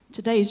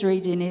Today's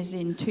reading is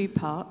in two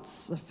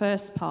parts. The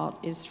first part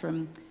is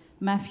from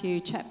Matthew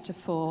chapter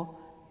 4,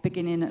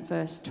 beginning at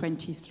verse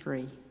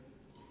 23.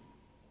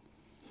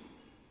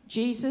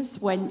 Jesus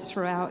went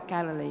throughout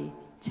Galilee,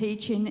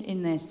 teaching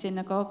in their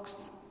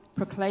synagogues,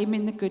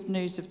 proclaiming the good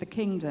news of the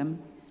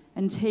kingdom,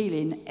 and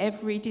healing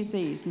every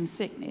disease and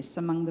sickness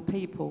among the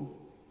people.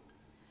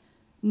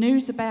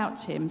 News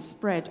about him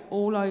spread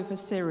all over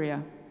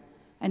Syria,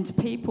 and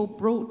people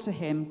brought to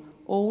him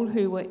all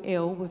who were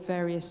ill with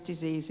various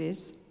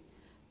diseases,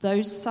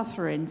 those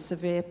suffering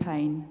severe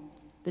pain,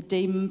 the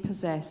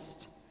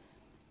demon-possessed,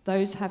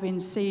 those having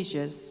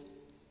seizures,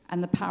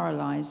 and the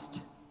paralyzed,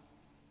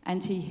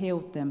 and he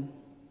healed them.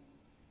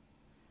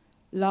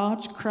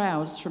 Large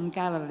crowds from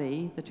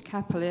Galilee, the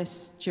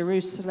Decapolis,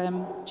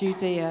 Jerusalem,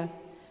 Judea,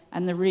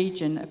 and the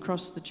region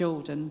across the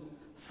Jordan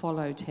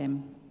followed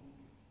him.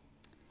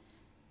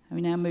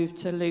 And we now move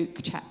to Luke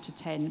chapter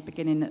 10,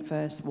 beginning at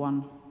verse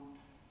 1.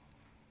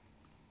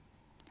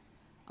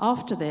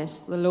 After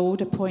this, the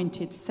Lord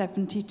appointed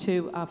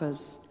 72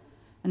 others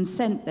and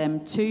sent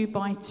them 2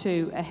 by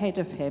 2 ahead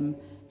of him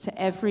to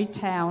every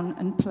town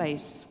and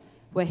place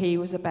where he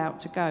was about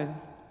to go.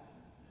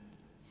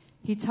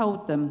 He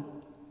told them,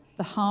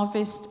 "The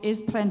harvest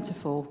is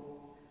plentiful,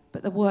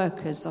 but the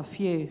workers are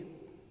few.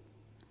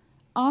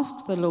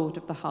 Ask the Lord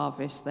of the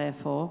harvest,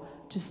 therefore,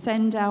 to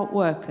send out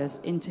workers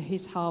into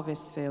his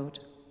harvest field.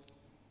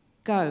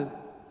 Go,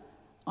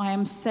 I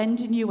am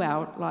sending you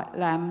out like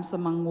lambs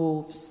among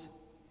wolves.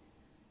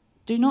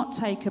 Do not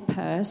take a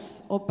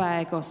purse or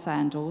bag or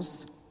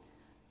sandals,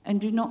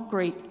 and do not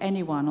greet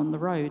anyone on the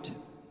road.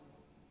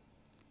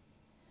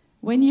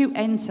 When you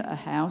enter a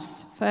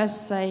house,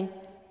 first say,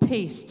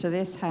 'Peace to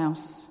this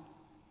house.'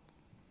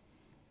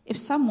 If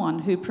someone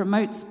who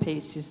promotes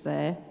peace is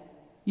there,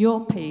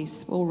 your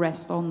peace will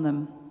rest on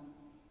them.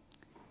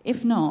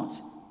 If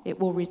not, it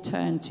will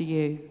return to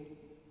you.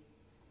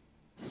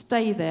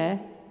 Stay there,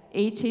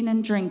 eating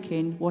and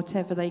drinking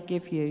whatever they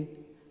give you,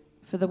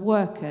 for the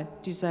worker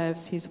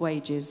deserves his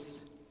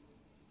wages.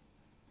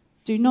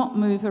 Do not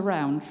move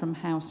around from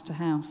house to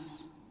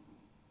house.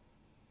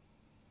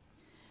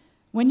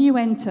 When you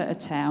enter a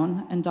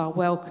town and are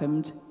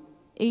welcomed,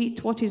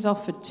 eat what is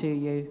offered to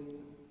you.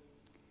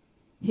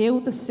 Heal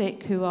the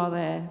sick who are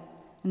there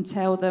and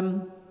tell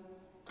them,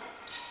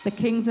 'The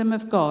kingdom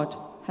of God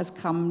has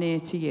come near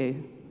to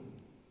you.'"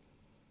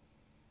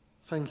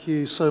 Thank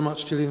you so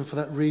much, Gillian, for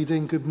that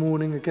reading. Good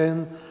morning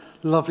again.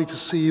 Lovely to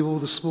see you all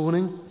this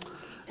morning.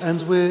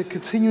 And we're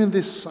continuing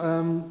this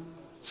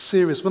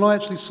series. When I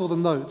actually saw the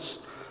notes,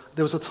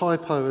 there was a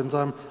typo, and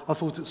I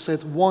thought it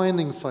said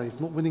whining faith,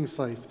 not winning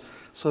faith.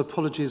 So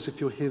apologies if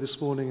you're here this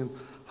morning and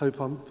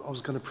hope I was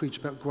going to preach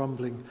about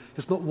grumbling.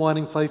 It's not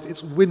whining faith,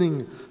 it's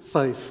winning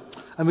faith.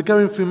 And we're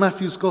going through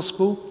Matthew's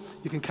Gospel.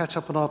 You can catch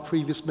up on our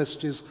previous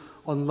messages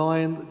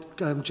online.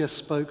 Jess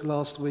spoke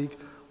last week.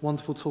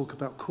 Wonderful talk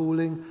about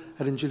calling.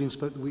 Helen Gillian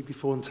spoke the week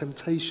before on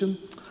temptation.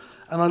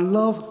 And I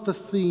love the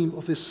theme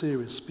of this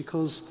series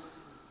because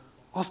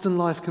often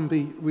life can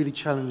be really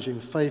challenging.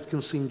 Faith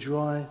can seem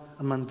dry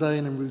and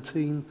mundane and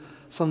routine.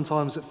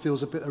 Sometimes it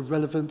feels a bit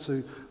irrelevant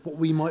to what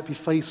we might be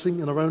facing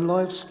in our own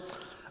lives.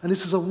 And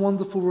this is a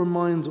wonderful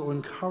reminder or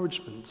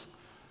encouragement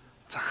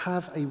to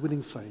have a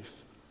winning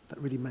faith that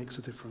really makes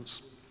a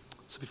difference.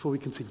 So before we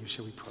continue,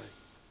 shall we pray?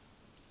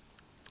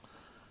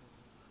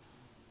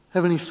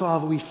 Heavenly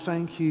Father, we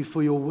thank you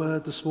for your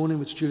word this morning,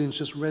 which Julian's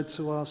just read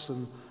to us.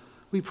 And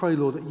we pray,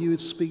 Lord, that you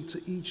would speak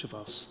to each of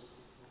us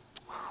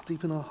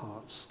deep in our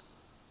hearts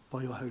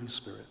by your Holy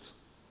Spirit.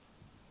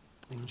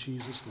 In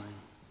Jesus'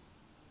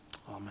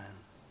 name, amen.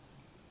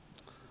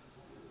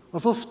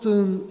 I've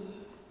often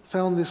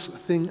found this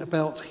thing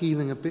about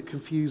healing a bit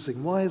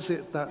confusing. Why is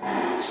it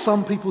that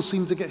some people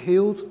seem to get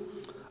healed,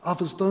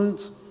 others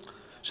don't?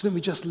 Shouldn't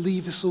we just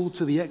leave this all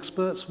to the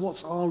experts?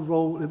 What's our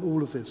role in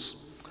all of this?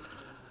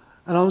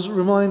 And I was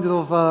reminded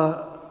of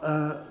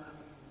an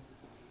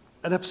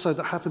episode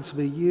that happened to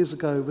me years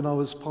ago when I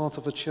was part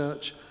of a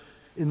church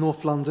in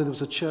North London. There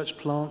was a church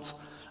plant,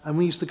 and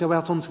we used to go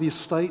out onto the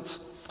estate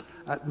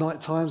at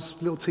night times,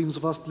 little teams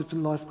of us,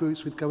 different life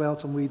groups. We'd go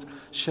out and we'd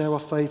share our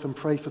faith and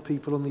pray for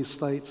people on the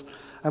estate.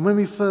 And when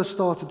we first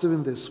started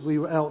doing this, we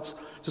were out,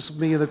 just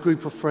me and a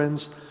group of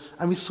friends,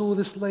 and we saw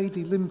this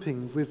lady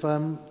limping with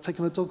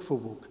taking a dog for a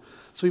walk.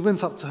 So we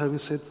went up to her and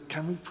said,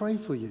 "Can we pray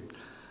for you?"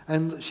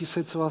 And she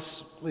said to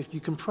us, "Well, if you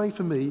can pray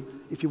for me,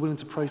 if you're willing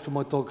to pray for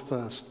my dog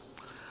first."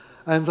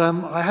 And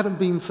I hadn't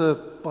been to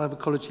Bible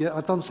college yet.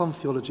 I'd done some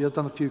theology. I'd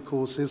done a few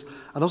courses.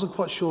 And I wasn't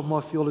quite sure of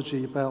my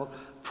theology about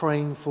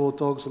praying for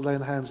dogs and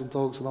laying hands on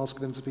dogs and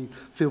asking them to be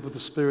filled with the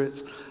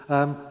Spirit.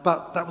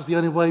 But that was the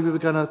only way we were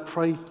going to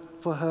pray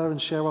for her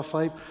and share our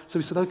faith. So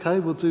we said,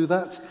 okay, we'll do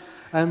that.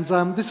 And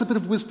this is a bit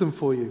of wisdom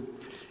for you.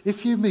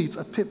 If you meet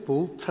a pit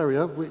bull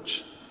terrier,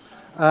 which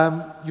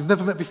you've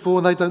never met before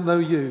and they don't know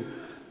you,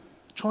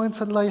 trying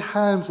to lay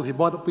hands on him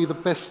might not be the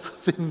best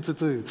thing to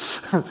do.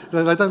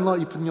 They don't like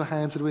you putting your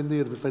hands anywhere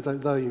near them if they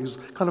don't know you. He was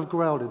kind of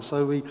growling.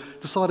 So we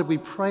decided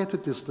we'd pray at a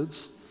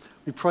distance.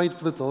 We prayed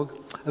for the dog,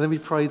 and then we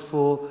prayed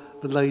for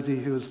the lady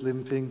who was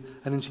limping,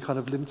 and then she kind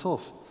of limped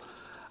off.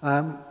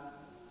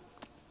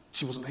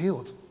 She wasn't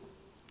healed.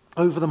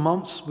 Over the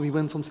months, when we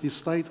went onto the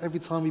estate, every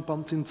time we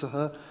bumped into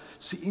her,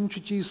 she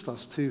introduced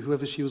us to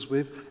whoever she was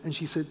with, and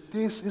she said,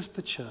 "This is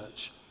the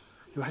church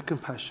who had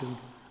compassion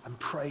and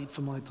prayed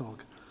for my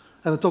dog."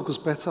 And the dog was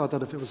better. I don't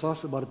know if it was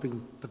us. It might have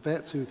been the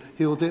vet who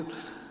healed it.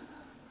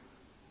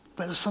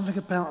 But it was something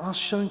about us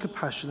showing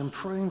compassion and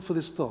praying for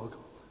this dog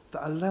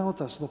that allowed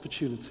us an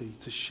opportunity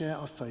to share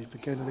our faith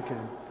again and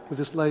again with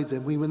this lady.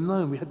 And we were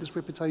known, we had this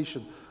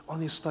reputation on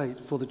the estate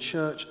for the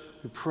church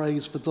who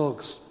prays for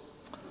dogs.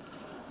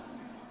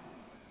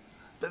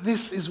 But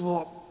this is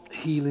what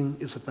healing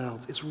is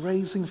about. It's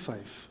raising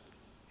faith.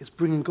 It's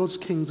bringing God's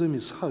kingdom,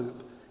 His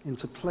hope,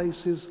 into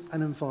places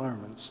and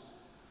environments,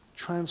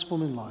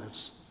 transforming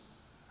lives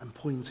and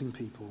pointing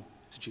people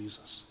to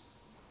Jesus.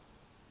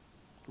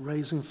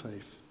 Raising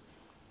faith,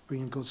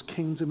 bringing God's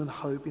kingdom and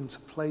hope into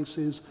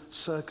places,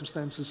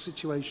 circumstances,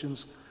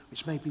 situations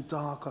which may be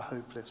dark or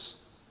hopeless,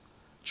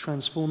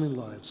 transforming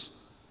lives,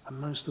 and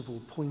most of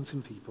all,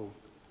 pointing people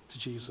to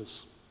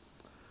Jesus.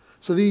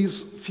 So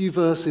these few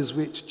verses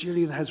which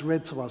Gillian has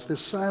read to us, they're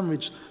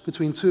sandwiched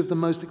between two of the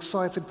most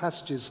exciting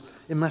passages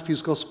in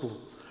Matthew's Gospel.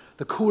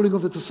 The calling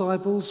of the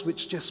disciples,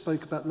 which Jess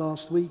spoke about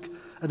last week,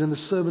 and then the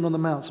Sermon on the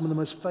Mount, some of the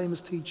most famous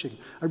teaching.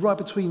 And right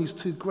between these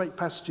two great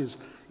passages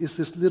is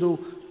this little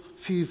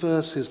few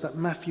verses that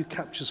Matthew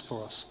captures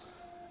for us.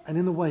 And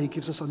in a way, he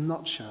gives us a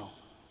nutshell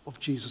of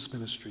Jesus'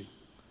 ministry.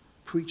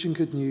 Preaching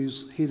good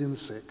news, healing the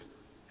sick,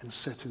 and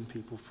setting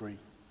people free.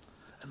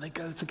 And they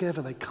go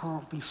together. They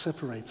can't be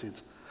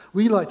separated.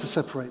 We like to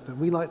separate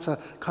them. We like to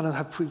kind of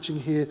have preaching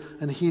here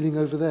and healing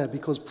over there,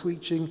 because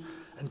preaching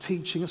and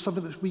teaching is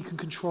something that we can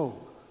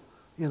control.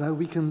 You know,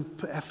 we can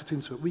put effort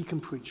into it. We can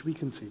preach. We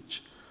can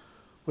teach.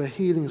 Where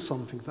healing is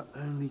something that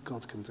only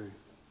God can do.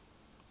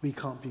 We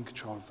can't be in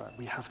control of that.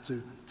 We have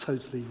to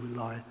totally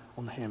rely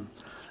on Him.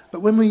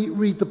 But when we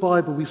read the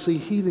Bible, we see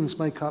healings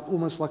make up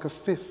almost like a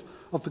fifth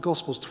of the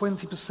Gospels.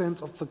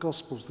 20% of the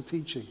Gospels, the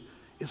teaching,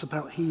 is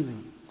about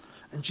healing.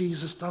 And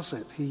Jesus does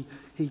it.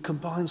 He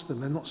combines them.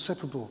 They're not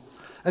separable.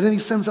 And then He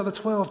sends out the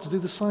 12 to do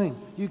the same.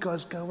 You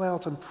guys go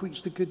out and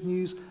preach the good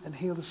news and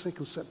heal the sick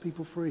and set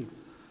people free.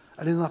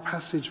 And in our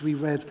passage we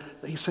read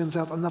that He sends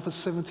out another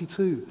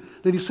 72.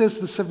 Then He says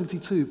to the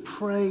 72,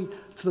 pray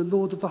to the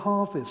Lord of the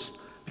harvest,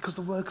 because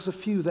the workers are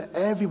few, that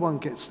everyone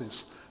gets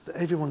this, that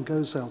everyone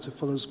goes out who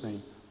follows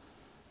me,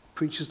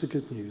 preaches the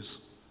good news,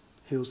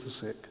 heals the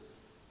sick,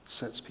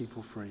 sets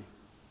people free.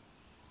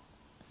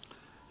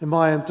 In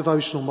my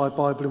devotional, my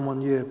Bible in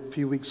 1 year, a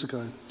few weeks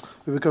ago,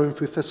 we were going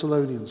through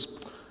Thessalonians.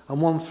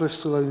 And 1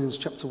 Thessalonians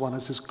chapter 1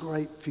 has this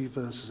great few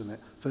verses in it,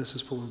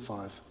 verses 4 and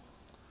 5.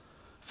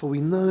 For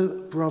we know,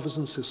 brothers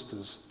and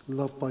sisters,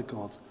 loved by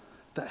God,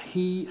 that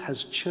He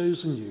has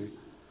chosen you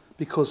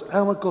because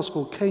our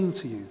gospel came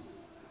to you,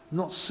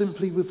 not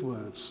simply with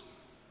words,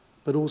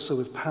 but also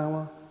with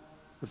power,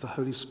 with the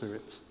Holy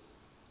Spirit,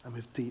 and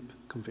with deep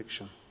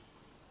conviction.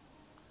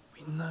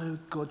 We know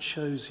God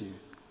chose you.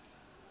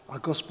 Our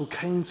gospel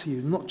came to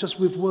you, not just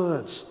with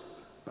words,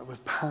 but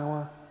with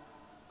power,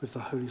 with the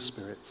Holy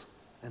Spirit,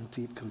 and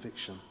deep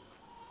conviction.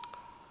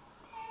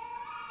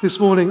 This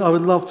morning, I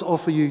would love to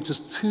offer you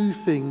just 2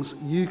 things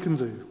you can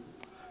do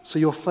so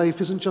your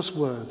faith isn't just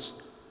words,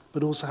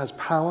 but also has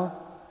power,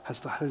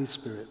 has the Holy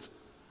Spirit,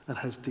 and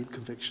has deep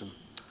conviction.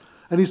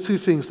 And these 2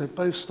 things, they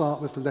both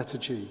start with the letter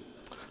G.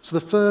 So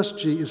the first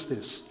G is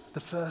this. The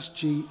first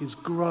G is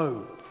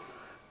grow.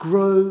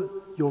 Grow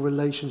your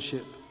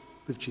relationship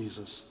with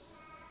Jesus.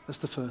 That's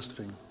the first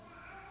thing.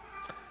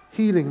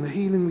 Healing, the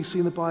healing we see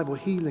in the Bible,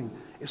 healing.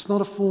 It's not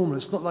a formula.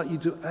 It's not like you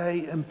do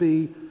A and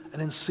B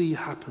and then C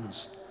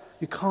happens.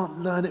 You can't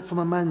learn it from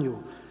a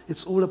manual.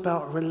 It's all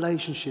about a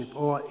relationship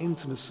or our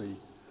intimacy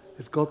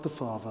with God the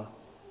Father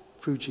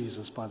through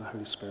Jesus by the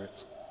Holy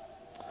Spirit.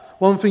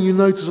 One thing you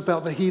notice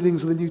about the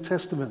healings in the New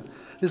Testament,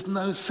 there's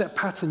no set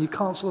pattern. You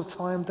can't sort of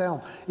tie them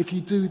down. If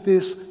you do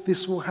this,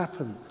 this will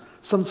happen.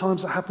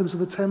 Sometimes it happens in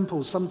the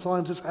temple.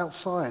 Sometimes it's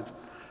outside.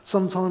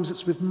 Sometimes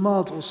it's with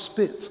mud or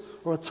spit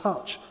or a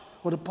touch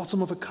or the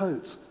bottom of a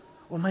coat.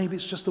 Or maybe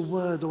it's just a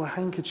word or a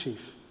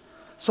handkerchief.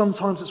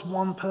 Sometimes it's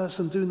one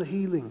person doing the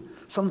healing.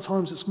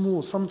 Sometimes it's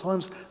more.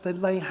 Sometimes they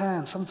lay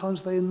hands.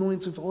 Sometimes they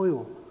anoint with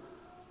oil.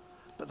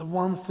 But the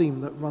one theme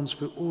that runs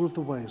through all of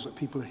the ways that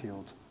people are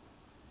healed,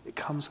 it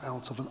comes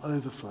out of an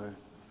overflow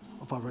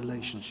of our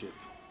relationship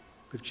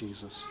with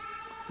Jesus.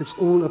 It's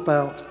all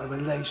about a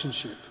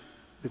relationship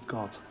with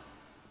God.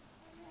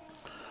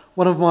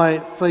 One of my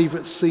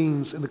favourite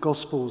scenes in the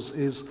Gospels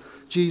is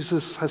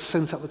Jesus has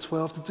sent out the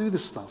 12 to do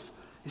this stuff.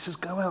 He says,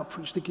 go out,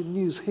 preach the good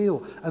news,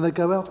 heal. And they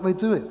go out and they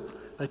do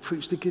it. They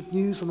preach the good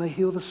news and they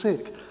heal the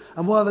sick.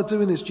 And while they're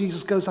doing this,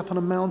 Jesus goes up on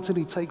a mountain.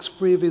 He takes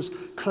 3 of his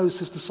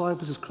closest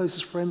disciples, his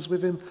closest friends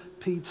with him,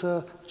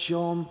 Peter,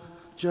 John,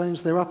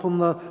 James. They're up on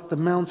the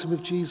mountain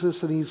with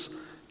Jesus and he's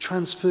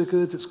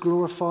transfigured, it's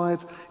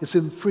glorified. It's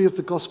in 3 of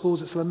the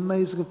Gospels. It's an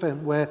amazing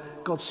event where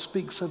God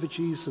speaks over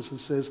Jesus and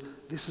says,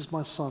 this is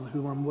my son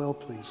whom I'm well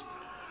pleased.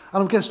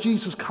 And I guess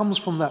Jesus comes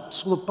from that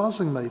sort of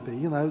buzzing maybe,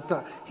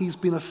 that he's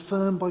been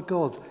affirmed by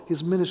God,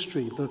 his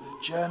ministry, the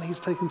journey he's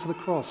taken to the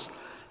cross.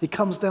 He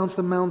comes down to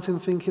the mountain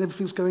thinking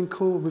everything's going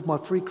cool with my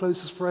 3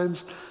 closest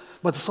friends.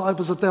 My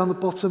disciples are down the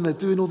bottom, they're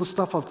doing all the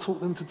stuff I've taught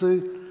them to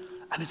do.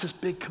 And it's this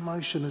big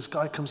commotion. This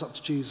guy comes up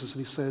to Jesus and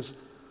he says,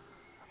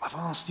 I've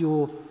asked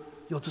your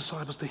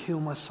disciples to heal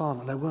my son,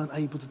 and they weren't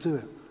able to do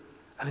it.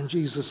 And then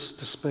Jesus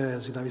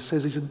despairs, he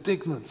says he's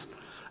indignant.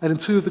 And in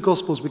 2 of the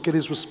Gospels, we get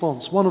his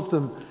response. One of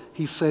them,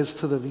 he says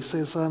to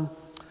them,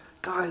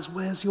 guys,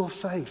 where's your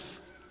faith?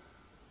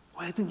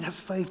 Why didn't you have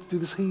faith to do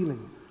this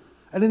healing?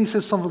 And then he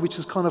says something which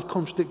is kind of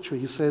contradictory.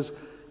 He says,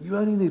 you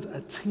only need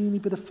a teeny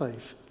bit of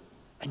faith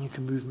and you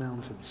can move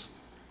mountains.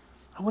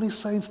 And what he's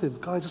saying to them,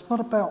 guys, it's not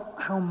about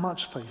how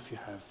much faith you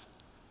have.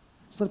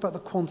 It's not about the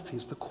quantity,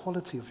 it's the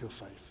quality of your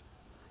faith.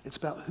 It's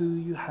about who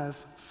you have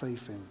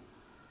faith in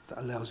that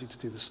allows you to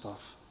do this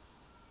stuff.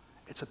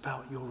 It's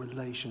about your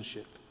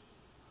relationship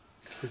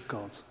with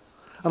God.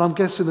 And I'm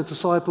guessing the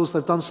disciples,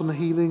 they've done some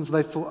healings,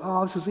 they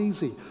thought, this is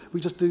easy. We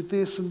just do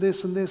this and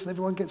this and this and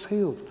everyone gets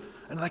healed.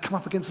 And they come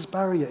up against this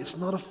barrier. It's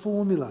not a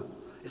formula,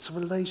 it's a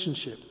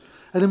relationship.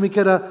 And then we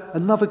get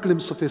another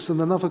glimpse of this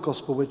in another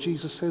gospel where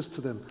Jesus says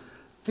to them,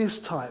 this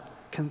type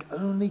can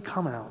only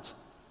come out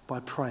by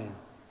praying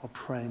or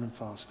praying and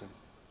fasting.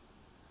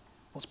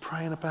 What's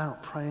praying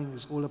about? Praying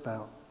is all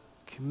about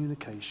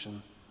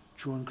communication,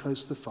 drawing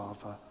close to the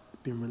Father,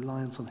 being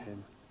reliant on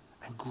him,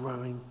 and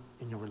growing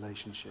in your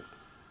relationship.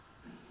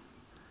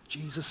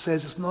 Jesus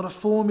says it's not a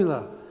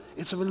formula,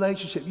 it's a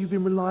relationship. You've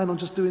been relying on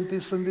just doing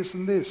this and this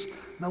and this.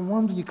 No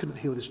wonder you couldn't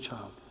heal this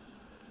child.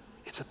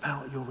 It's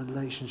about your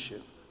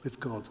relationship with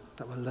God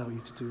that will allow you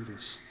to do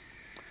this.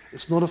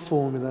 It's not a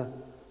formula,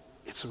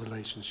 it's a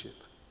relationship.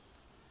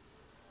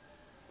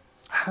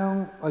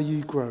 How are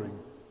you growing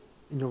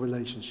in your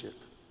relationship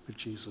with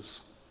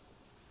Jesus?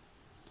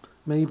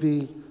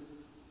 Maybe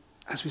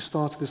as we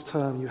started this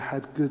term, you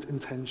had good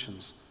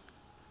intentions.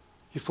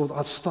 You thought,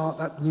 I'd start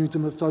that new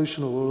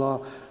devotional, or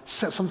I'll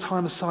set some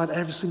time aside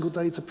every single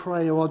day to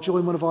pray, or I'll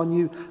join one of our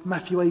new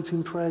Matthew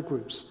 18 prayer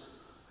groups.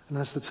 And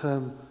as the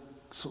term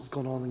sort of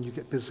gone on and you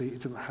get busy, it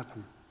didn't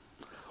happen.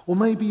 Or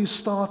maybe you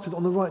started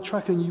on the right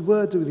track and you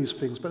were doing these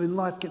things, but then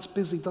life gets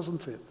busy,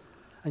 doesn't it?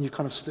 And you've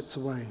kind of slipped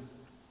away.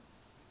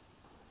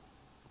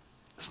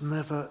 It's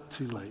never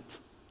too late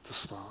to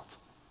start.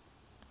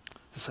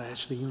 To say,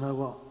 actually, you know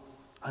what?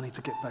 I need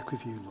to get back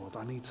with you, Lord.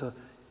 I need to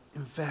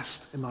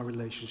invest in my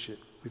relationship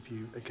with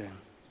you again.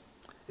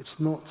 It's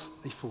not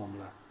a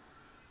formula.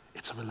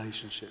 It's a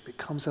relationship. It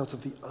comes out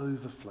of the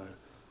overflow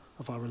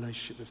of our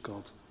relationship with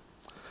God.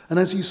 And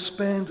as you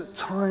spend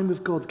time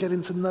with God,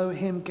 getting to know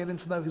him, getting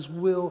to know his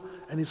will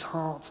and his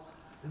heart,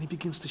 then he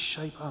begins to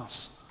shape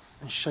us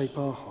and shape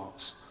our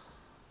hearts.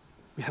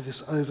 We have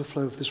this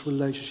overflow of this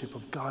relationship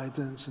of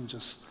guidance and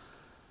just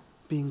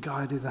being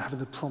guided and having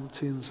the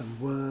promptings and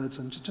words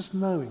and just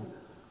knowing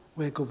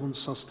where God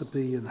wants us to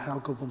be and how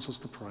God wants us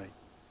to pray.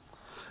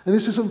 And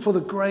this isn't for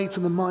the great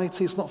and the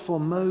mighty. It's not for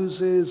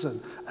Moses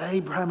and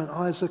Abraham and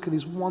Isaac and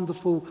these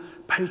wonderful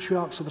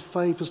patriarchs of the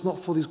faith. It's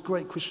not for these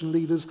great Christian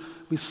leaders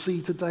we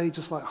see today,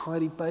 just like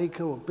Heidi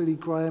Baker or Billy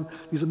Graham,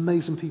 these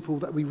amazing people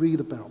that we read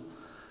about.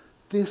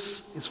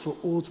 This is for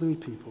ordinary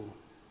people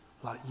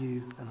like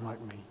you and like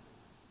me.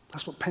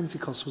 That's what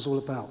Pentecost was all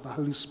about. The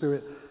Holy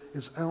Spirit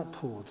is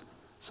outpoured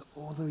so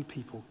ordinary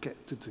people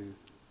get to do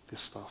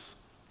this stuff.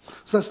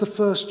 So that's the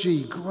first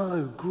G,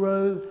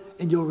 grow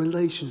in your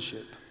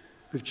relationship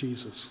with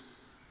Jesus.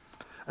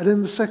 And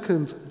then the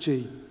second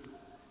G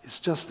is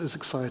just as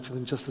exciting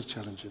and just as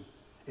challenging.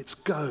 It's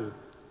go.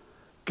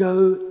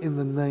 Go in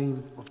the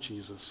name of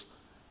Jesus.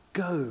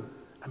 Go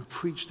and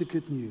preach the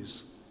good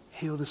news,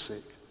 heal the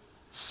sick,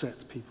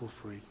 set people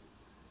free.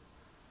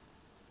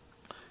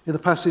 In the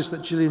passage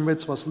that Gillian read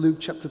to us, Luke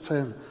chapter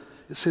 10,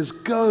 it says,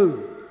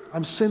 go,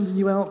 I'm sending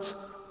you out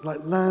like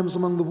lambs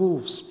among the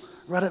wolves.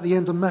 Right at the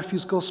end of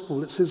Matthew's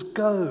gospel, it says,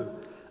 go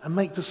and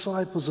make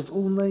disciples of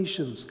all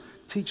nations,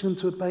 teaching them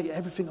to obey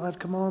everything I've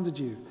commanded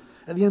you.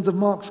 At the end of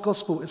Mark's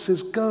gospel, it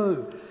says,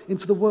 go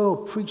into the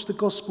world, preach the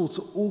gospel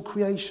to all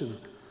creation,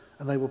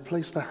 and they will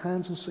place their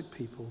hands on sick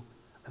people,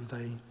 and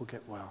they will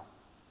get well.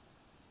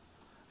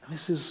 And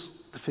this is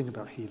the thing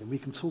about healing. We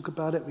can talk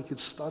about it, we can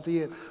study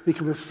it, we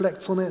can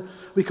reflect on it,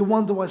 we can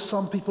wonder why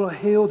some people are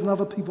healed and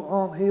other people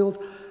aren't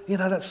healed.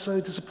 That's so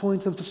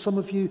disappointing. For some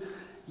of you,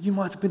 you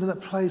might have been in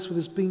that place where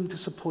there's been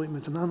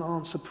disappointment and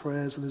unanswered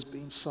prayers and there's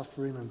been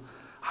suffering. And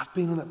I've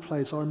been in that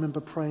place. I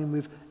remember praying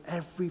with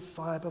every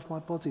fibre of my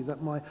body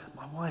that my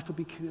wife would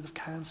be cured of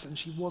cancer, and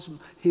she wasn't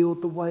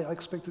healed the way I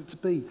expected it to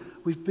be.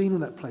 We've been in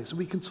that place, and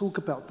we can talk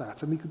about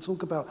that, and we can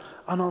talk about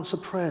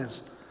unanswered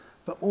prayers.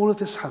 But all of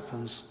this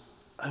happens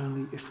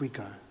only if we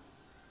go.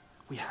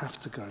 We have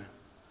to go.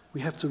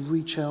 We have to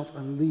reach out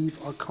and leave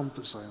our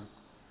comfort zone,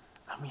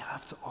 and we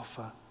have to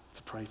offer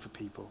to pray for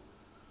people.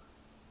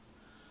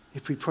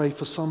 If we pray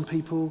for some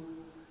people,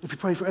 if we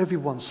pray for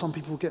everyone, some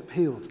people will get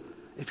healed.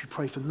 If we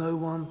pray for no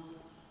one,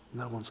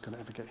 no one's going to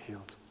ever get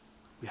healed.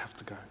 We have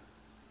to go.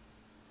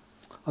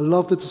 I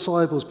love the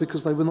disciples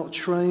because they were not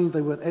trained,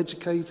 they weren't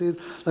educated,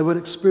 they weren't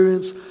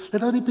experienced.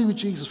 They'd only been with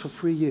Jesus for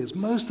 3 years.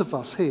 Most of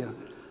us here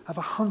have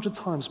 100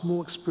 times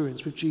more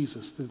experience with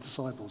Jesus than the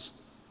disciples.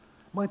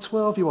 My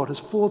 12-year-old has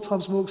 4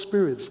 times more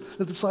experience than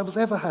the disciples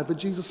ever had when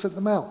Jesus sent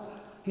them out.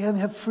 He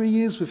only had 3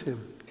 years with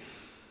him.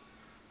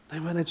 They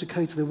weren't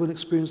educated, they weren't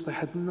experienced, they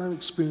had no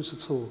experience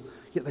at all.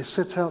 Yet they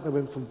set out, they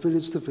went from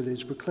village to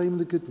village, proclaiming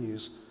the good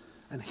news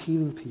and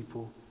healing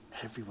people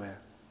everywhere.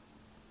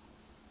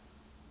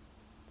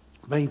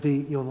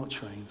 Maybe you're not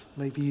trained.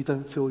 Maybe you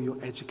don't feel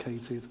you're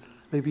educated.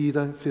 Maybe you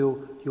don't feel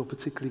you're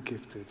particularly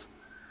gifted.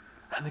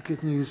 And the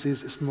good news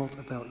is it's not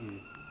about you.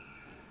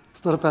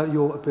 It's not about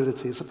your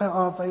ability. It's about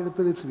our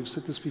availability. We've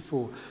said this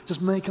before.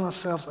 Just making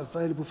ourselves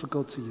available for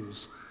God to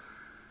use.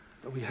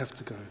 But we have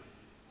to go.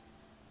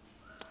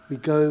 We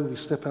go, we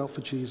step out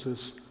for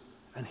Jesus,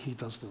 and he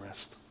does the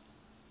rest.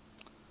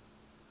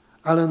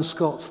 Alan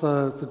Scott,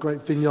 the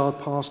great vineyard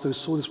pastor who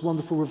saw this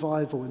wonderful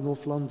revival in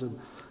North London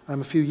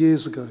a few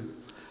years ago,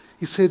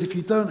 he said, if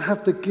you don't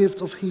have the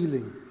gift of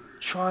healing,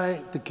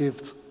 try the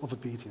gift of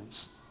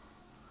obedience.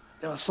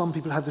 There are some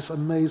people who have this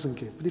amazing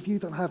gift, but if you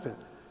don't have it,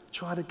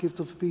 try the gift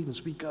of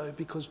obedience. We go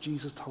because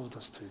Jesus told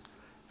us to.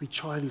 We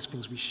try these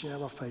things, we share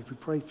our faith, we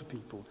pray for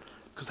people,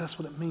 because that's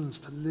what it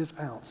means to live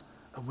out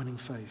a winning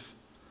faith.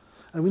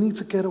 And we need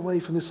to get away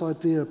from this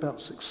idea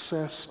about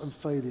success and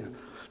failure.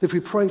 If we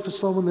pray for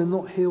someone, they're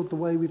not healed the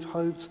way we've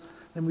hoped,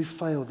 then we've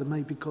failed, then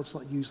maybe God's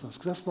not using us,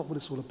 because that's not what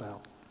it's all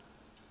about.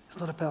 It's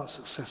not about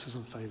successes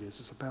and failures.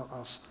 It's about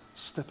us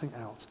stepping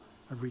out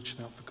and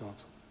reaching out for God.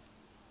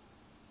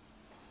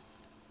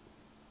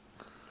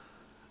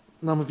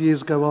 A number of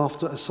years ago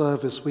after a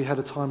service, we had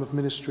a time of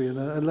ministry, and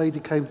a lady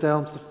came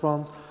down to the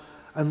front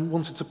and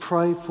wanted to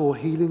pray for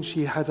healing.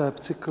 She had a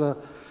particular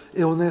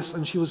illness,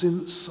 and she was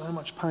in so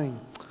much pain.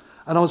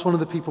 And I was one of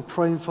the people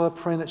praying for her,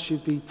 praying that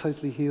she'd be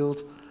totally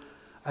healed.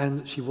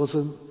 And she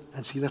wasn't,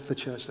 and she left the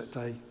church that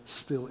day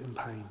still in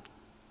pain.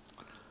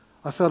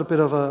 I felt a bit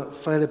of a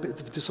failure, a bit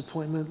of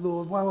disappointment.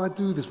 Lord, why do I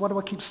do this? Why do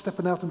I keep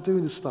stepping out and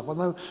doing this stuff? I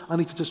know I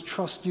need to just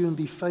trust you and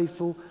be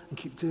faithful and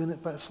keep doing it,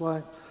 but it's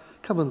like,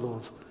 come on,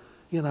 Lord.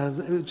 You know,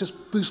 it would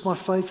just boost my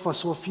faith if I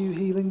saw a few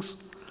healings.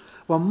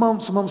 Well,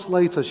 months and months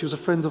later, she was a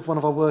friend of one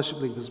of our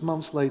worship leaders.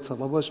 Months later,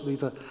 my worship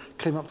leader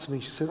came up to me.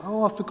 She said,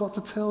 oh, I forgot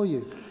to tell you.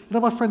 You know,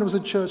 my friend was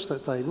in church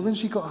that day. But when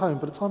she got home,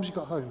 by the time she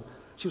got home,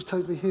 she was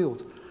totally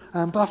healed.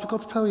 But I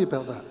forgot to tell you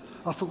about that.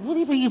 I thought, what do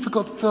you mean you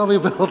forgot to tell me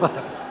about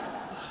that?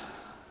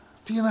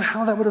 Do you know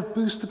how that would have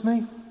boosted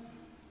me?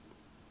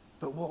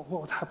 But what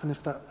would happen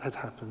if that had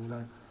happened, you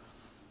know?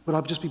 Would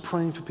I just be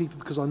praying for people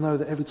because I know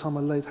that every time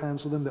I laid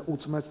hands on them, they're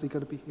automatically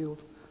going to be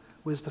healed?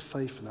 Where's the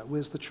faith in that?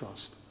 Where's the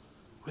trust?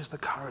 Where's the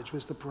courage?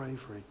 Where's the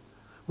bravery?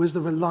 Where's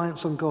the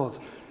reliance on God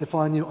if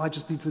I knew I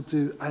just needed to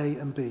do A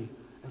and B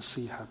and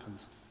C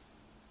happened?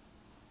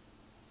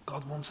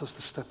 God wants us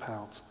to step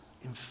out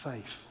in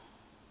faith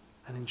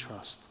and in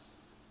trust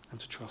and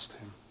to trust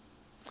him.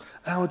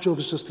 Our job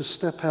is just to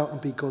step out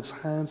and be God's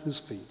hands and his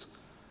feet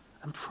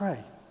and pray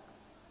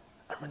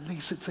and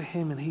release it to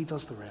him, and he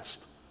does the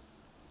rest.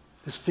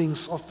 There's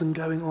things often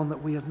going on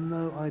that we have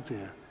no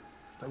idea,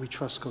 that we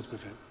trust God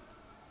with it.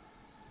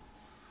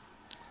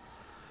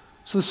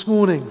 So this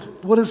morning,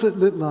 what does it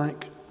look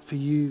like for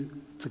you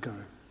to go?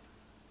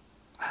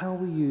 How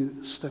will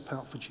you step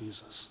out for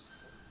Jesus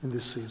in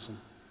this season?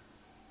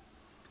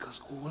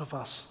 Because all of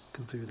us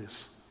can do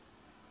this.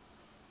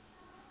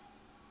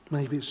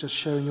 Maybe it's just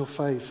sharing your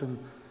faith and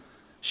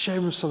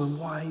sharing with someone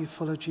why you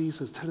follow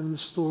Jesus, telling them the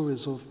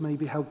stories of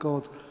maybe how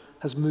God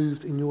has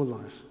moved in your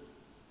life.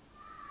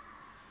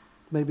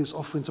 Maybe it's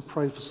offering to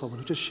pray for someone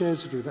who just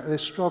shares with you that they're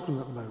struggling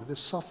at the moment, they're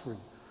suffering.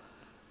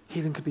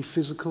 Healing could be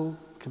physical,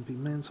 can be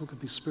mental, could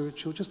be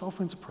spiritual. Just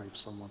offering to pray for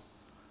someone.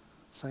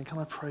 Saying, can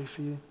I pray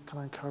for you? Can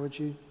I encourage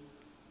you?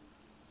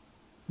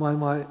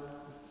 My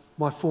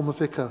former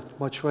vicar,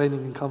 my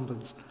training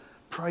incumbent,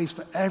 prays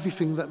for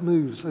everything that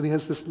moves. And he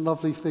has this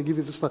lovely thing,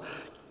 even if it's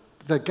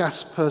the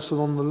gas person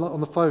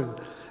on the phone.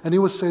 And he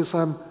always says,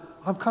 I'm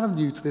kind of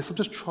new to this. I've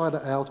just tried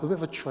it out. I'm a bit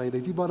of a trainee.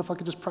 Do you mind if I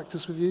could just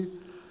practice with you?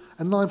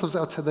 And 9 times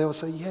out of 10, they will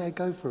say, yeah,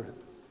 go for it.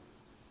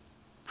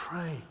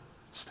 Pray.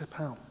 Step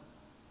out.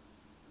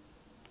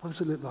 What does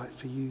it look like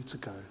for you to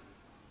go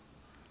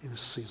in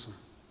this season?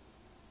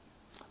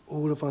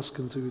 All of us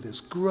can do this.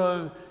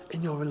 Grow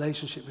in your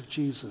relationship with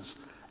Jesus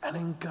and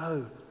then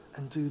go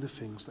and do the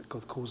things that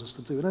God calls us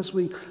to do. And as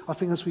we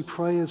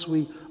pray, as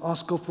we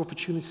ask God for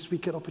opportunities, we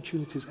get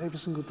opportunities every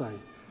single day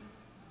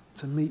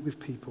to meet with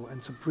people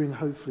and to bring,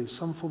 hopefully,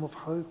 some form of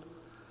hope.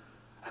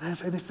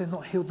 And if they're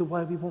not healed the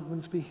way we want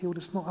them to be healed,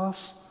 it's not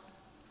us.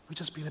 We're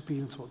just being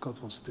obedient to what God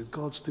wants to do.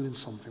 God's doing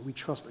something. We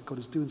trust that God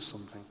is doing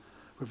something,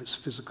 whether it's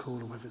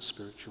physical or whether it's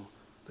spiritual,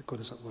 that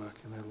God is at work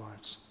in their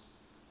lives.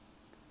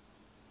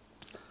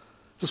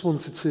 Just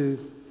wanted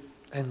to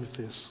end with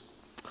this.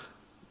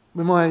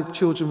 When my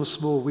children were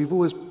small, we've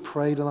always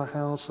prayed in our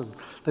house, and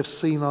they've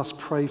seen us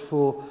pray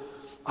for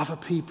other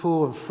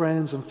people and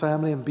friends and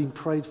family and been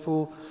prayed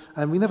for.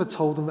 And we never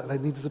told them that they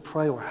needed to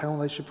pray or how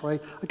they should pray.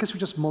 I guess we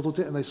just modeled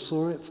it and they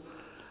saw it.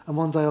 And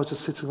one day I was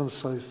just sitting on the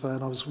sofa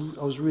and I was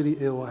really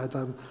ill. I had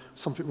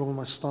something wrong with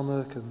my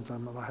stomach and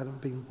I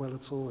hadn't been well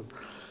at all. And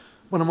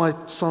one of my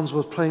sons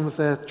was playing with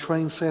their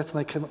train set and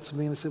they came up to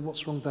me and they said,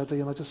 "What's wrong,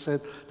 Daddy?" And I just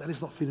said,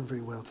 "Daddy's not feeling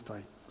very well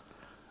today."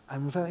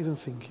 And without even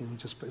thinking, he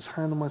just put his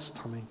hand on my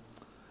tummy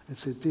and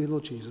said, "Dear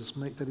Lord Jesus,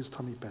 make Daddy's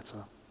tummy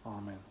better.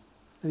 Amen."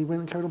 Then he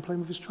went and carried on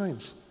playing with his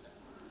trains.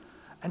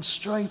 And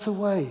straight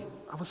away,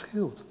 I was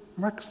healed,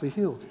 miraculously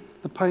healed.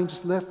 The pain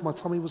just left, my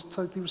tummy was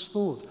totally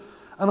restored.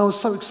 And I was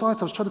so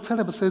excited, I was trying to tell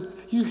him, I said,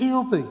 "You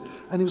healed me."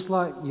 And he was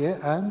like, "Yeah,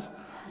 and?"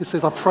 He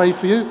says, "I pray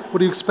for you. What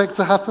do you expect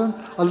to happen?"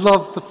 I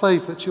love the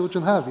faith that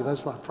children have.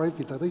 It's like, "I pray for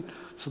you, Daddy.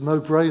 It's a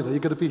no-brainer. You're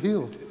going to be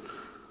healed."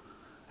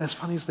 And it's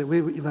funny, isn't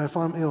it? If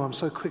I'm ill, I'm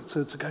so quick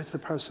to go to the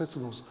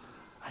paracetamols.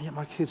 And yet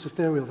my kids, if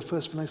they're ill, the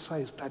first thing they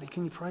say is, "Daddy,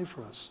 can you pray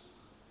for us?"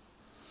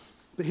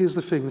 But here's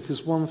the thing, if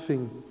there's one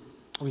thing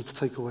I need to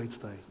take away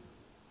today.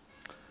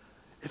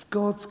 If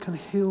God can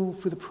heal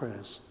through the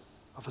prayers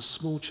of a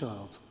small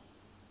child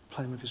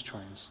playing with his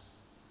trains,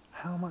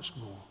 how much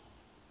more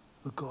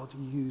will God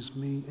use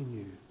me and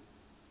you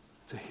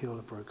to heal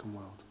a broken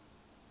world?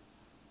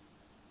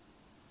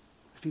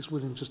 If he's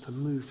willing just to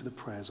move through the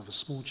prayers of a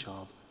small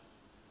child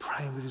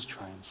praying with his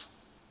trains,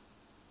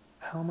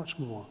 how much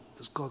more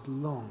does God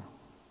long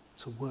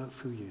to work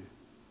through you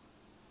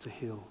to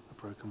heal a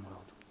broken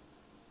world?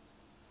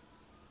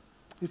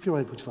 If you're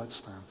able, would you like to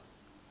stand?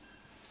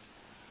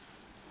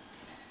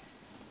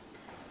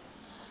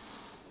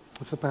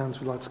 If the band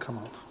would like to come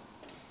up.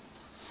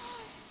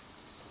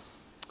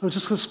 I'm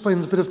just going to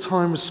spend a bit of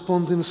time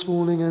responding this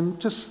morning, and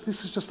this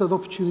is just an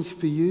opportunity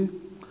for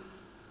you.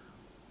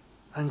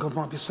 And God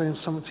might be saying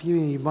something to you,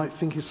 and you might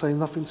think he's saying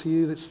nothing to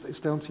you. It's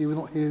down to you. We're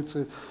not here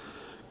to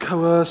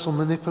coerce or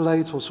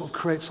manipulate or sort of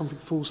create something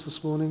false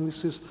this morning.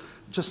 This is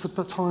just a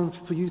time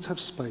for you to have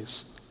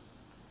space,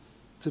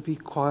 to be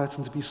quiet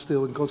and to be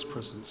still in God's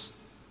presence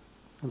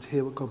and to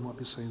hear what God might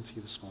be saying to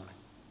you this morning.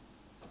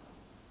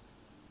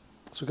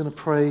 So we're going to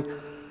pray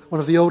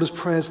one of the oldest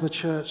prayers in the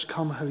church,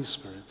 "Come, Holy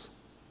Spirit."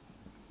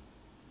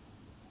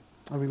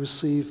 And we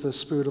receive the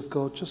Spirit of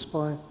God just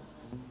by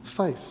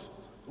faith.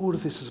 All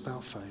of this is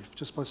about faith,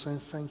 just by saying,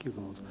 "Thank you,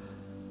 Lord."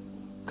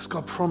 Because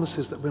God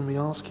promises that when we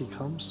ask, he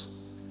comes.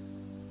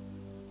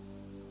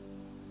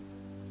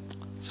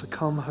 So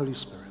come, Holy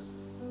Spirit.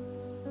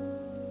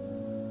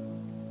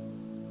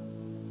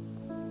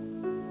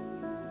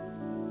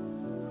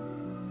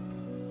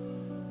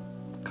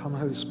 Come,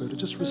 Holy Spirit.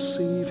 Just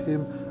receive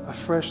him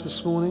afresh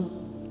this morning.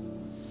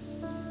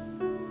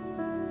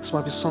 This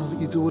might be something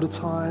you do all the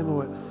time,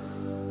 or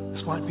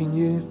this might be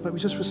new, but we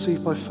just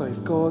receive by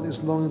faith. God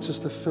is longing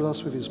just to fill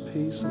us with his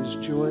peace and his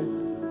joy.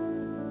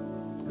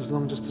 He's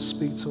longing just to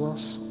speak to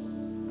us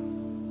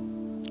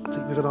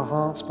deep within our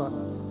hearts, but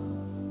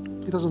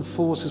he doesn't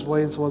force his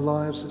way into our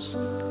lives. It's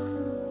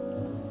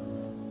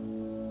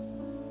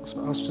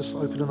about us just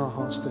opening our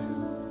hearts to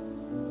him.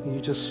 And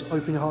you just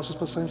open your hearts just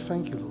by saying,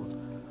 "Thank you, Lord.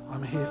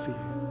 I'm here for you."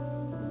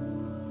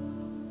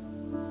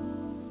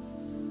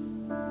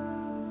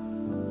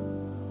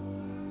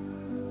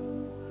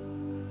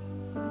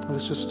 And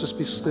let's just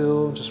be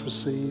still and just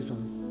receive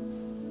and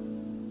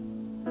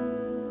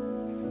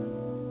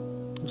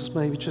just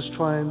maybe just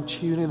try and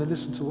tune in and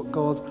listen to what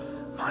God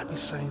might be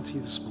saying to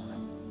you this morning.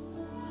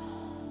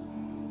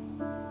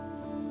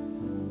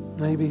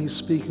 Maybe he's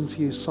speaking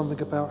to you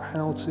something about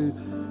how to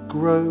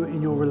grow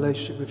in your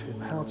relationship with him,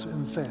 how to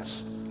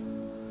invest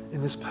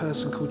in this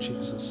person called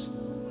Jesus.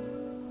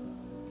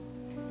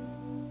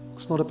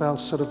 It's not about a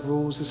set of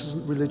rules. This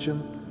isn't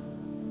religion.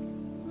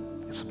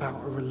 It's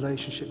about a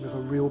relationship with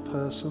a real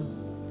person.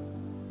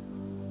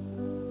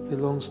 He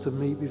longs to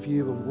meet with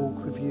you and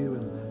walk with you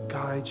and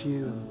guide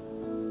you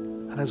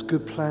and has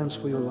good plans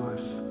for your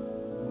life.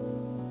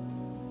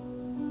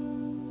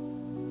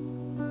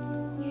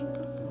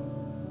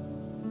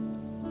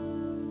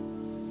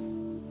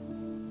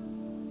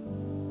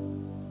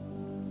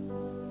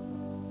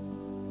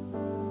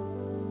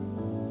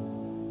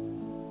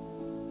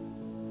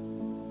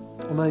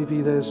 Or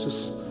maybe there's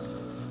just,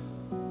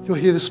 you're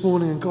here this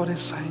morning and God is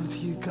saying to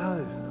you,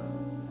 "Go."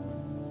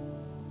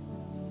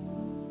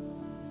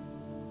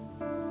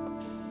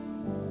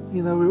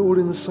 You know, we're all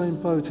in the same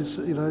boat. It's,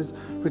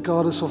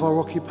 regardless of our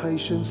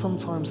occupation,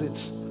 sometimes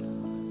it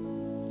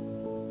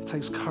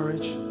takes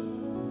courage,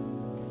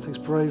 it takes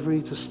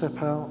bravery to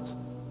step out,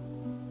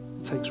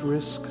 it takes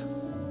risk.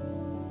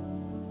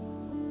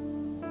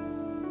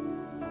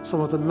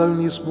 Some of the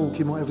loneliest walk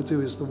you might ever do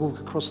is the walk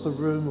across the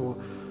room or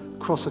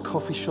across a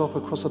coffee shop,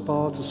 across a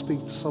bar to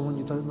speak to someone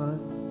you don't know.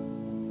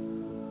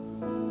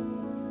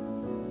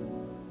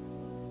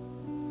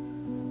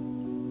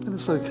 And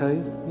it's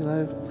okay,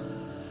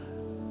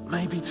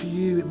 Maybe to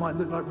you it might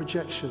look like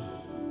rejection,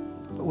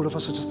 but all of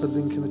us are just a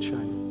link in the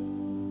chain.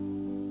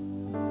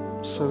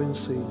 Sowing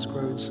seeds,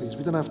 growing seeds.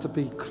 We don't have to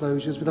be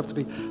closures. We don't have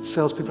to be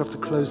salespeople who have to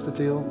close the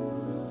deal.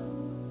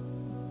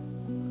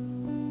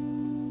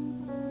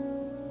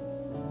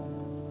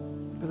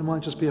 But it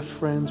might just be a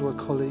friend or a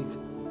colleague,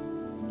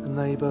 a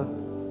neighbor,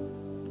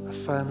 a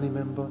family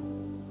member.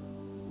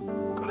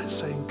 God is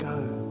saying,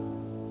 "Go.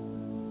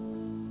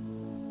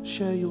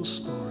 Share your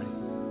story.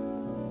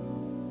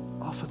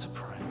 Offer to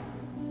pray.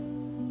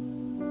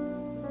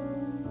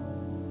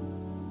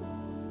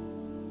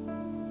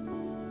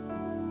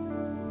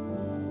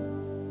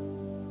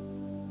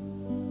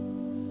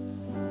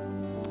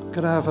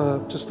 Going to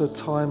have just a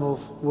time of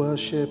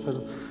worship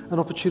and an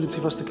opportunity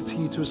for us to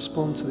continue to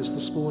respond to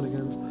this morning.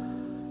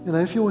 And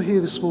if you're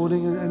here this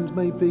morning and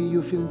maybe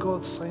you're feeling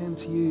God saying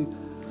to you,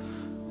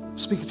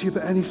 speaking to you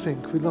about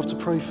anything, we'd love to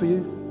pray for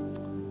you.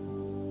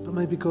 But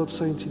maybe God's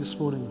saying to you this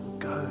morning,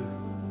 go.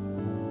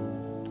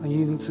 And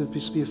you need to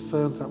just be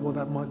affirmed that what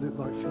that might look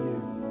like for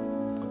you.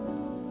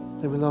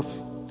 Then we'd love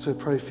to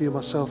pray for you.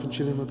 Myself and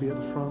Gillian will be at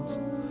the front.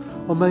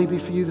 Or maybe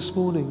for you this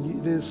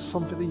morning, there's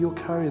something that you're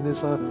carrying.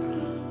 There's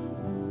an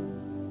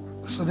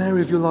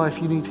area of your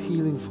life you need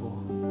healing for.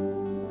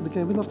 And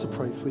again, we'd love to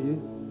pray for you.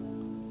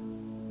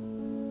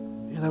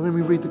 You know, when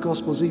we read the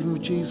Gospels, even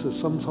with Jesus,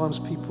 sometimes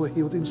people were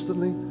healed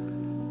instantly.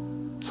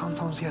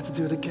 Sometimes he had to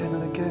do it again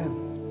and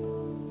again.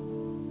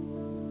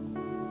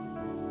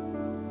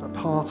 But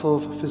part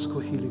of physical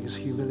healing is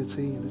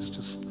humility, and it's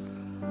just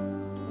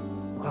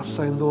us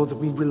saying, Lord, that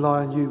we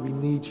rely on you, we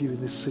need you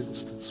in this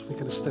instance. We're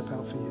going to step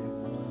out for you.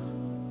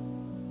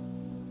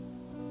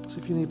 So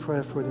if you need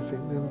prayer for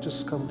anything, then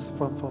just come to the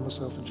front for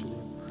myself and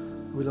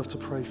Gillian. We'd love to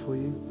pray for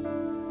you.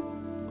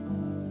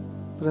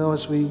 But now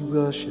as we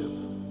worship,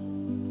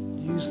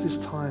 use this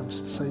time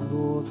just to say,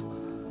 Lord,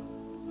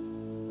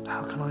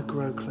 how can I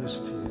grow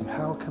closer to you?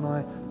 How can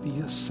I be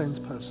a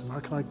sent person? How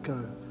can I go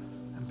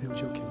and build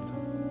your kingdom?